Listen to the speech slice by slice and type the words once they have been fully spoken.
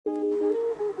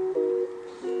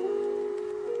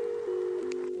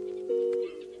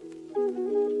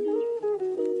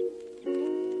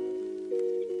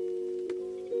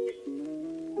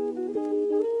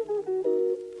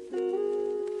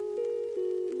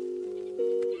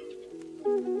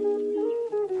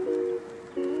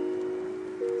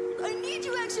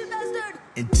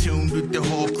Entombed with the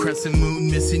whole crescent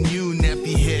moon, missing you.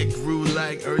 Nappy head grew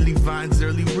like early vines,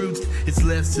 early roots. It's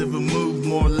less of a move,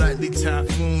 more likely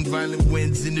typhoon. Violent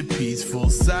winds in the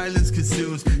peaceful silence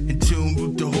consumes. Entombed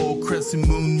with the whole crescent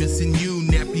moon, missing you.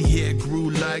 Nappy head grew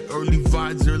like early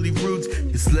vines, early roots.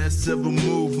 It's less of a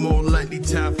move, more likely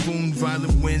typhoon.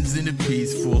 Violent winds in the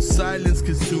peaceful silence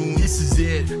consume. This is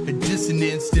it, a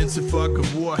dissonance, dense a fuck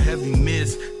of war, heavy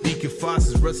mist. Leaking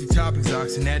faucets, rusty topics,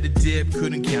 oxen at the dip.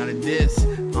 Couldn't counter this,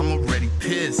 I'm already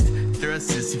pissed. Throw a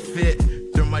sissy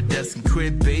fit, throw my desk and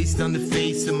quit. Based on the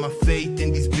face of my faith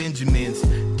in these Benjamins.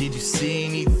 Did you see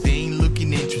anything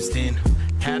looking interesting?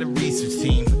 Had a research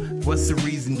team, what's the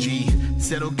reason, G?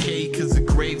 Said okay, cause the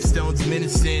gravestones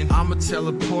menacing. I'ma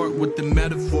teleport with the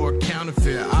metaphor,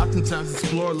 counterfeit. Oftentimes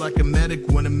explore like a medic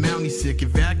when a Mountie sick.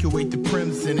 Evacuate the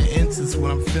premise in an instance when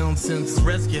I'm feeling senseless.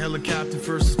 Rescue helicopter,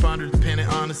 first responder,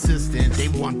 dependent on assistance. They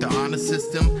want the honor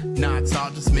system? Nah, it's all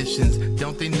just missions.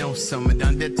 Don't they know someone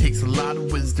done that takes a lot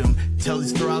of wisdom? Till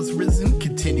these thralls risen,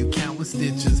 continue countless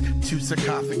stitches. Two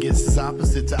sarcophaguses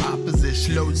opposite to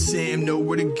opposition. Load Sam,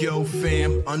 nowhere to go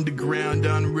fam. Underground,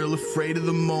 unreal, afraid of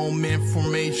the moment.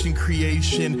 Formation,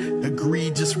 creation,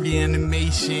 egregious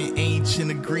reanimation. Ancient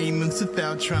agreements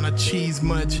without trying to cheese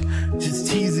much.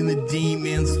 Just teasing the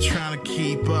demons, trying to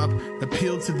keep up.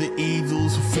 Appeal to the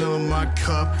evils who fill in my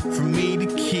cup. For me to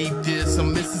keep this,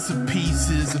 I'm missing some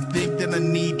pieces. I think that I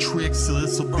need tricks, so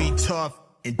this'll be tough.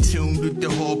 Entombed with the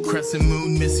whole crescent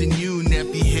moon, missing you.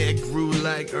 Nappy head grew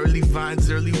like early vines,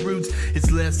 early roots.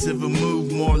 It's less of a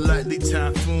move, more likely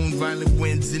typhoon. Violent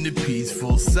winds in the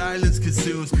peaceful silence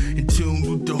consumes. Entombed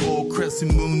with the whole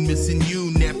crescent moon, missing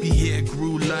you. Nappy head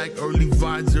grew like early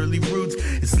vines, early roots.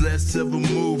 It's less of a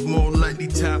move, more likely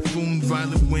typhoon.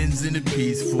 Violent winds in the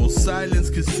peaceful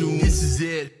silence consumes. This is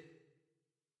it.